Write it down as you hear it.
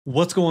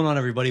What's going on,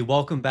 everybody?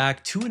 Welcome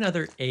back to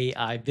another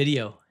AI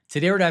video.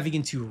 Today we're diving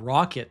into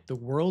Rocket, the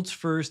world's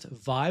first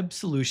vibe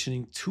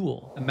solutioning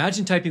tool.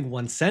 Imagine typing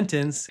one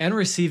sentence and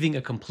receiving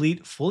a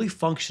complete, fully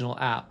functional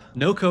app.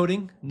 No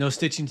coding, no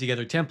stitching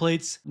together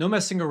templates, no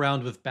messing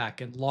around with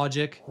backend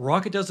logic.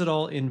 Rocket does it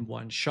all in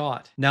one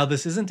shot. Now,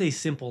 this isn't a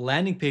simple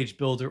landing page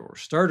builder or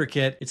starter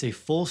kit, it's a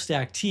full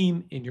stack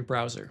team in your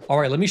browser. All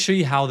right, let me show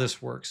you how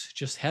this works.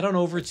 Just head on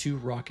over to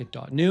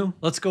rocket.new.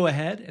 Let's go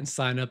ahead and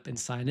sign up and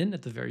sign in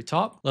at the very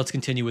top. Let's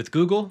continue with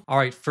Google. All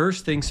right,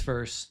 first things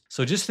first.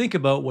 So just think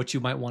about what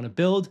you might want to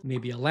build,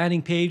 maybe a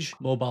landing page,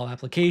 mobile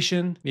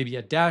application, maybe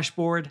a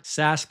dashboard,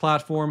 SaaS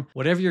platform,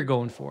 whatever you're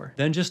going for.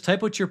 Then just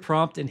type out your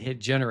prompt and hit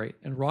generate.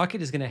 And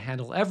Rocket is going to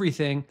handle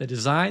everything, the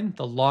design,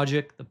 the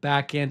logic, the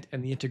backend,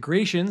 and the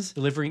integrations,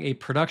 delivering a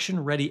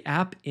production ready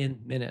app in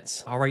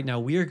minutes. All right, now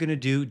we are going to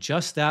do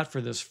just that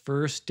for this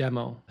first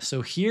demo.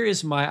 So here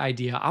is my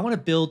idea. I want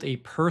to build a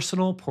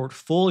personal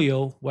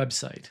portfolio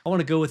website. I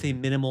want to go with a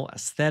minimal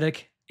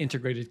aesthetic,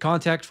 integrated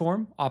contact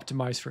form,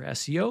 optimized for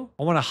SEO.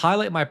 I want to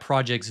highlight my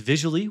projects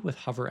visually with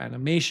hover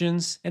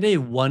animations and a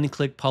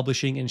one-click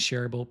publishing and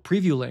shareable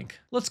preview link.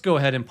 Let's go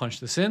ahead and punch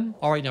this in.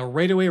 All right, now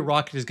right away,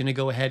 Rocket is going to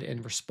go ahead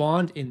and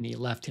respond in the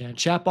left-hand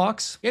chat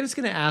box. And it's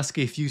going to ask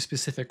a few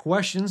specific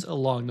questions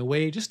along the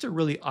way just to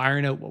really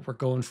iron out what we're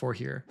going for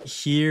here.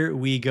 Here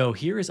we go.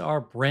 Here is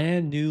our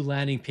brand new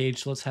landing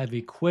page. So let's have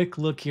a quick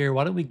look here.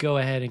 Why don't we go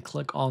ahead and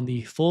click on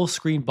the full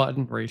screen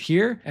button right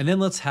here. And then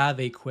let's have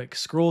a quick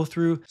scroll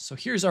through. So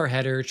here's our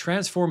header.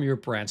 Transform your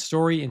brand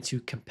story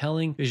into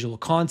compelling visual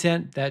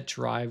content that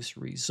drives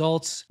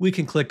results. We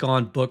can click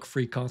on book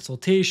free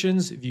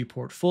consultations, view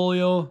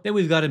portfolio. Then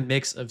we've got a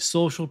mix of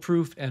social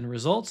proof and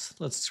results.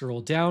 Let's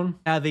scroll down.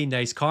 Have a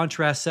nice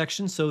contrast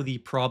section. So the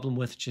problem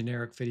with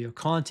generic video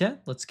content.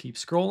 Let's keep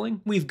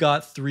scrolling. We've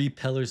got 3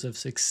 pillars of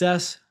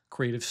success: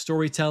 creative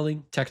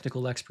storytelling,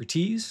 technical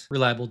expertise,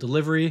 reliable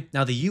delivery.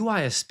 Now the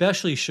UI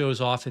especially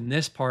shows off in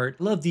this part.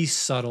 Love these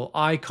subtle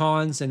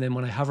icons. And then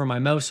when I hover my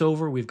mouse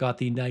over, we've got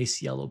the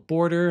nice yellow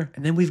border.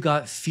 And then we've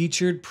got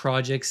featured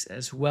projects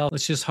as well.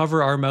 Let's just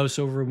hover our mouse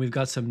over and we've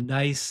got some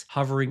nice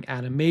hovering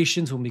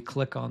animations. When we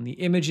click on the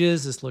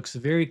images, this looks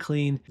very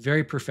clean,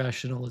 very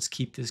professional. Let's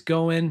keep this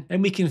going.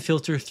 And we can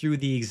filter through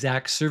the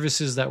exact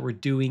services that we're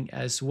doing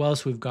as well.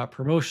 So we've got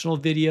promotional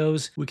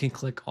videos. We can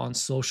click on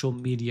social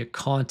media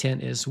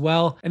content as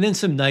well, and then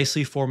some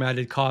nicely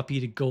formatted copy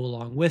to go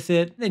along with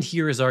it. And then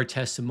here is our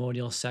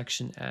testimonial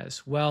section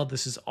as well.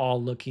 This is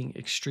all looking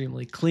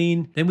extremely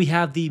clean. Then we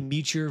have the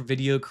Meet Your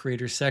Video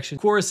Creator section.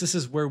 Of course, this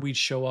is where we'd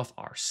show off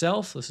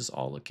ourselves. This is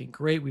all looking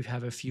great. We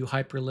have a few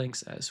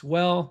hyperlinks as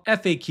well.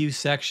 FAQ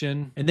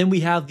section. And then we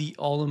have the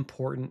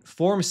all-important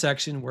form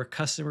section where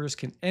customers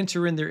can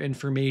enter in their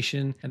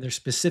information and their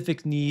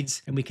specific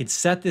needs. And we can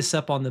set this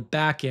up on the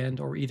back end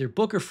or either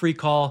book a free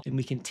call and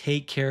we can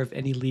take care of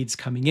any leads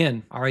coming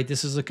in. All right,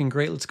 this is looking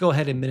great. Let's go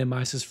ahead and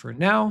minimize this for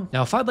now.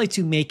 Now, if I'd like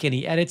to make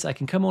any edits, I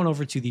can come on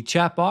over to the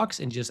chat box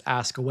and just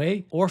ask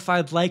away. Or if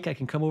I'd like, I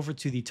can come over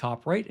to the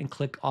top right and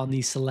click on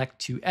the select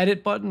to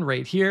edit button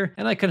right here.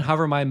 And I can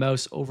hover my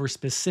mouse over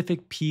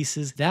specific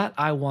pieces that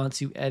I want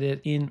to edit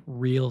in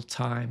real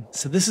time.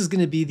 So this is going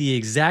to be the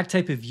exact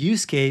type of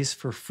use case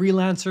for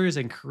freelancers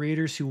and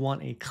creators who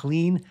want a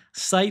clean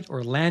site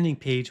or landing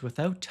page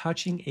without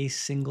touching a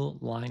single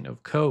line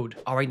of code.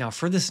 All right, now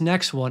for this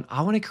next one,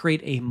 I want to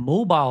create a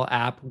mobile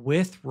app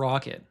with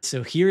Rocket.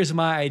 So here's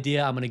my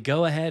idea. I'm going to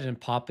go ahead and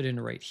pop it in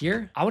right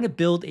here. I want to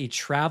build a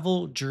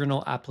travel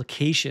journal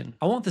application.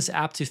 I want this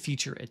app to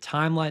feature a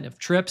timeline of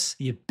trips,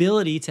 the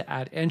ability to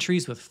add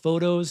entries with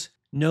photos,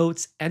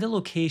 notes, and a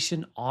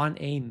location on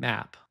a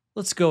map.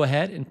 Let's go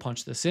ahead and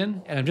punch this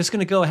in. And I'm just going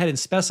to go ahead and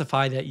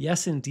specify that,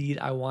 yes, indeed,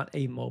 I want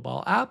a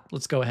mobile app.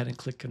 Let's go ahead and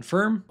click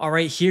confirm. All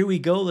right, here we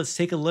go. Let's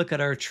take a look at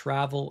our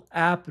travel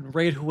app. And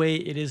right away,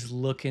 it is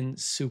looking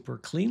super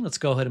clean. Let's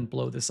go ahead and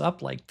blow this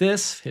up like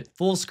this. Hit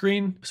full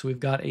screen. So we've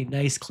got a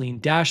nice clean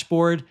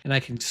dashboard and I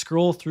can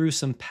scroll through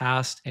some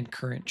past and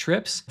current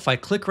trips. If I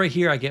click right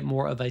here, I get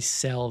more of a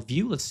sail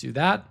view. Let's do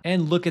that.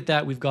 And look at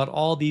that. We've got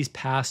all these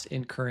past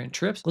and current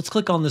trips. Let's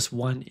click on this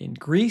one in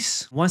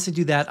Greece. Once I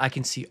do that, I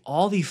can see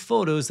all the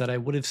photos that I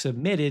would have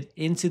submitted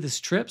into this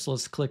trip. So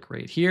let's click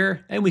right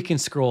here and we can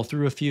scroll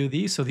through a few of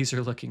these. So these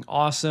are looking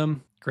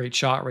awesome. Great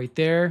shot right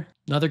there.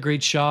 Another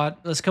great shot.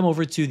 Let's come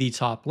over to the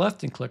top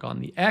left and click on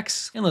the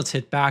X and let's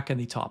hit back on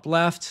the top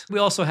left. We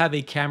also have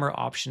a camera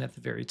option at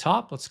the very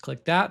top. Let's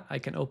click that. I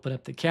can open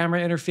up the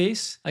camera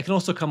interface. I can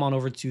also come on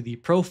over to the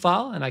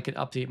profile and I can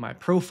update my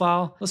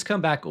profile. Let's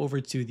come back over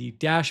to the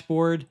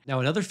dashboard. Now,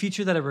 another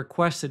feature that I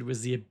requested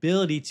was the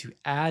ability to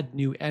add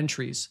new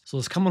entries. So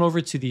let's come on over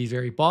to the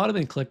very bottom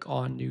and click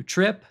on new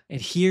trip.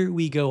 And here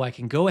we go. I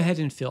can go ahead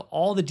and fill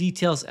all the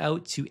details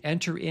out to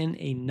enter in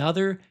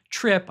another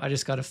trip, I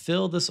just got to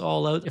fill this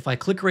all out. If I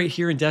click right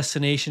here in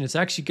destination, it's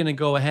actually going to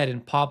go ahead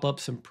and pop up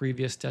some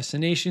previous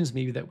destinations,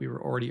 maybe that we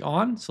were already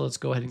on. So let's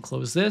go ahead and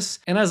close this.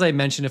 And as I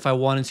mentioned, if I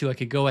wanted to, I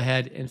could go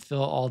ahead and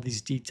fill all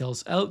these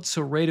details out.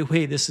 So right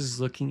away, this is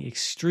looking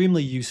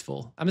extremely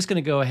useful. I'm just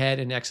going to go ahead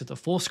and exit the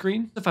full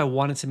screen. If I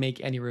wanted to make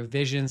any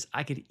revisions,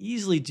 I could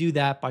easily do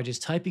that by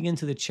just typing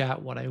into the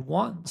chat what I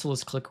want. So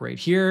let's click right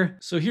here.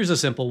 So here's a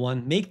simple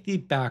one. Make the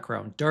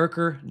background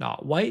darker,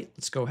 not white.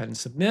 Let's go ahead and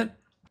submit.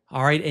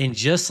 All right, and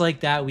just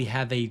like that, we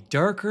have a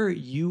darker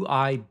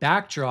UI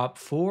backdrop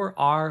for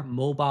our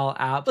mobile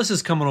app. Let's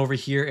just come on over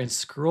here and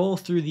scroll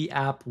through the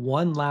app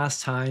one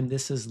last time.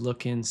 This is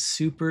looking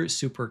super,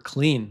 super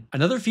clean.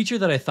 Another feature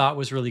that I thought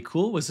was really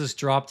cool was this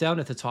drop down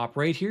at the top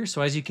right here.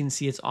 So as you can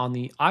see, it's on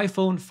the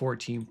iPhone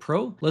 14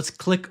 Pro. Let's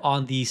click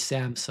on the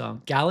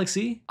Samsung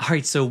Galaxy. All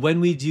right, so when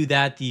we do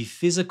that, the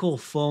physical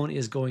phone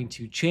is going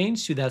to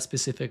change to that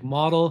specific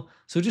model.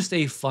 So just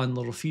a fun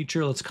little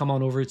feature. Let's come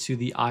on over to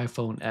the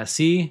iPhone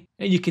SE,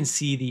 and you can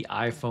see the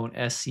iPhone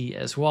SE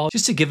as well,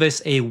 just to give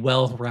us a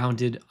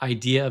well-rounded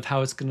idea of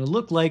how it's going to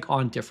look like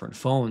on different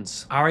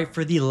phones. All right,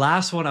 for the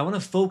last one, I want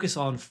to focus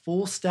on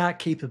full stack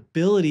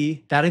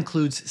capability. That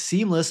includes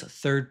seamless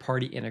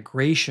third-party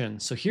integration.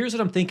 So here's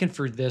what I'm thinking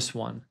for this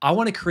one. I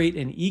want to create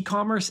an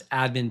e-commerce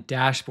admin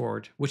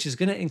dashboard, which is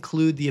going to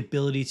include the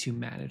ability to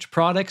manage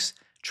products,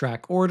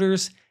 track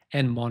orders,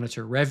 and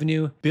monitor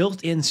revenue,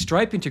 built-in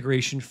Stripe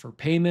integration for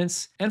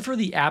payments, and for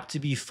the app to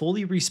be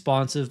fully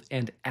responsive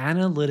and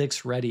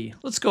analytics ready.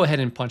 Let's go ahead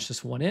and punch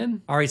this one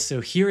in. All right,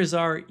 so here is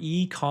our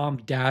e-com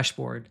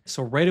dashboard.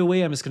 So right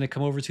away, I'm just gonna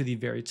come over to the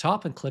very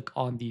top and click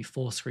on the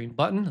full screen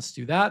button. Let's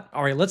do that.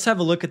 All right, let's have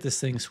a look at this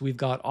thing. So we've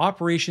got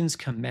Operations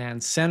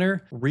Command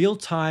Center,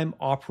 real-time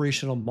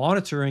operational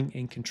monitoring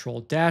and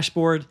control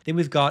dashboard. Then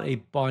we've got a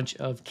bunch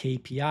of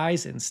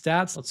KPIs and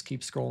stats. Let's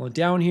keep scrolling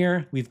down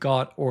here. We've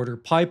got order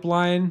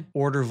pipeline,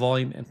 order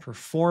volume and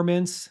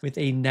performance with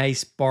a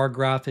nice bar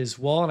graph as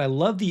well. And I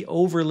love the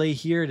overlay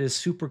here. It is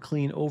super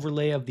clean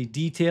overlay of the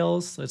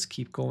details. Let's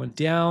keep going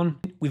down.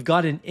 We've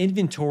got an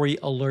inventory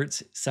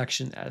alerts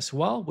section as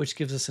well, which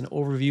gives us an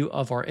overview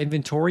of our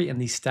inventory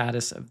and the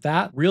status of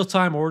that.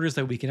 Real-time orders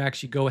that we can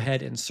actually go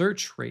ahead and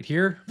search right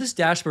here. This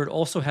dashboard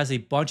also has a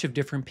bunch of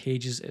different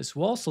pages as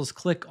well. So let's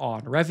click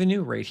on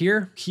revenue right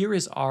here. Here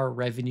is our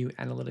revenue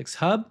analytics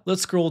hub.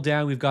 Let's scroll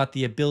down. We've got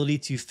the ability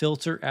to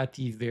filter at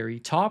the very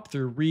top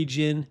through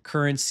region,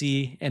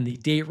 currency, and the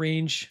date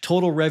range,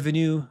 total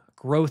revenue,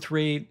 growth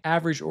rate,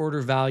 average order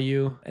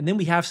value, and then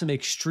we have some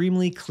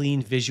extremely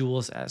clean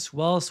visuals as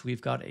well. So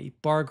we've got a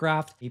bar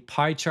graph, a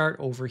pie chart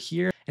over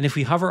here. And if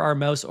we hover our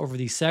mouse over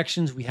these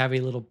sections, we have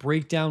a little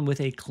breakdown with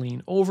a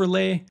clean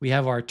overlay. We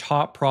have our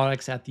top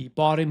products at the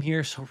bottom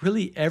here. So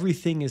really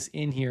everything is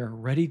in here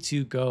ready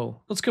to go.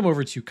 Let's come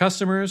over to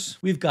customers.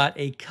 We've got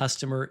a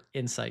customer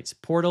insights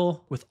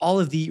portal with all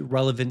of the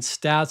relevant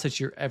stats that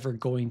you're ever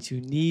going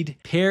to need,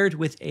 paired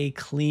with a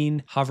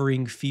clean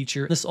hovering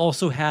feature. This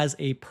also has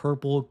a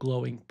purple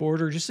glowing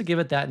border just to give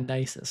it that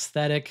nice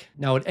aesthetic.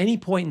 Now at any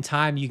point in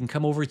time, you can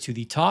come over to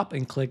the top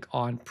and click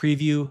on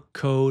preview,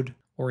 code,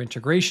 or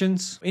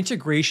integrations.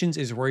 Integrations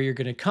is where you're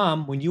going to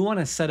come when you want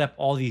to set up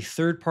all the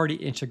third-party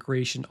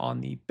integration on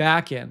the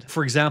back end.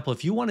 For example,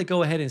 if you want to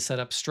go ahead and set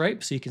up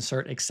Stripe so you can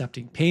start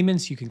accepting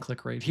payments, you can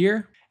click right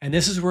here. And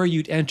this is where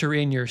you'd enter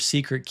in your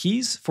secret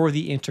keys for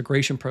the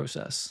integration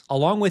process.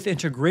 Along with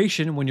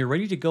integration, when you're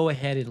ready to go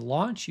ahead and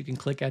launch, you can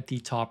click at the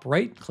top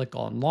right, click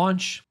on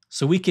launch.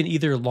 So we can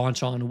either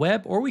launch on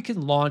web or we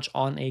can launch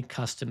on a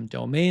custom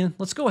domain.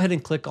 Let's go ahead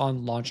and click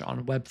on launch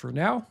on web for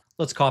now.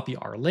 Let's copy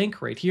our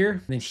link right here.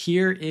 And then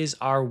here is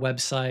our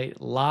website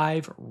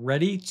live,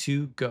 ready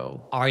to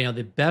go. All right, now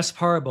the best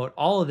part about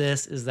all of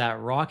this is that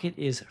Rocket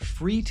is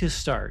free to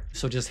start.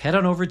 So just head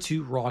on over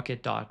to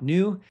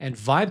rocket.new and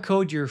vibe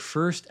code your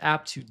first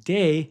app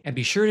today, and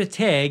be sure to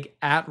tag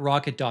at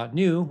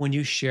rocket.new when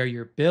you share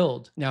your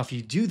build. Now, if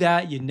you do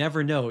that, you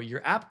never know.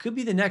 Your app could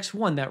be the next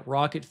one that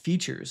Rocket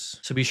features.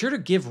 So be sure to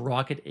give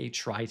Rocket a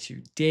try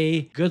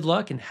today. Good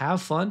luck and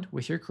have fun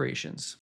with your creations.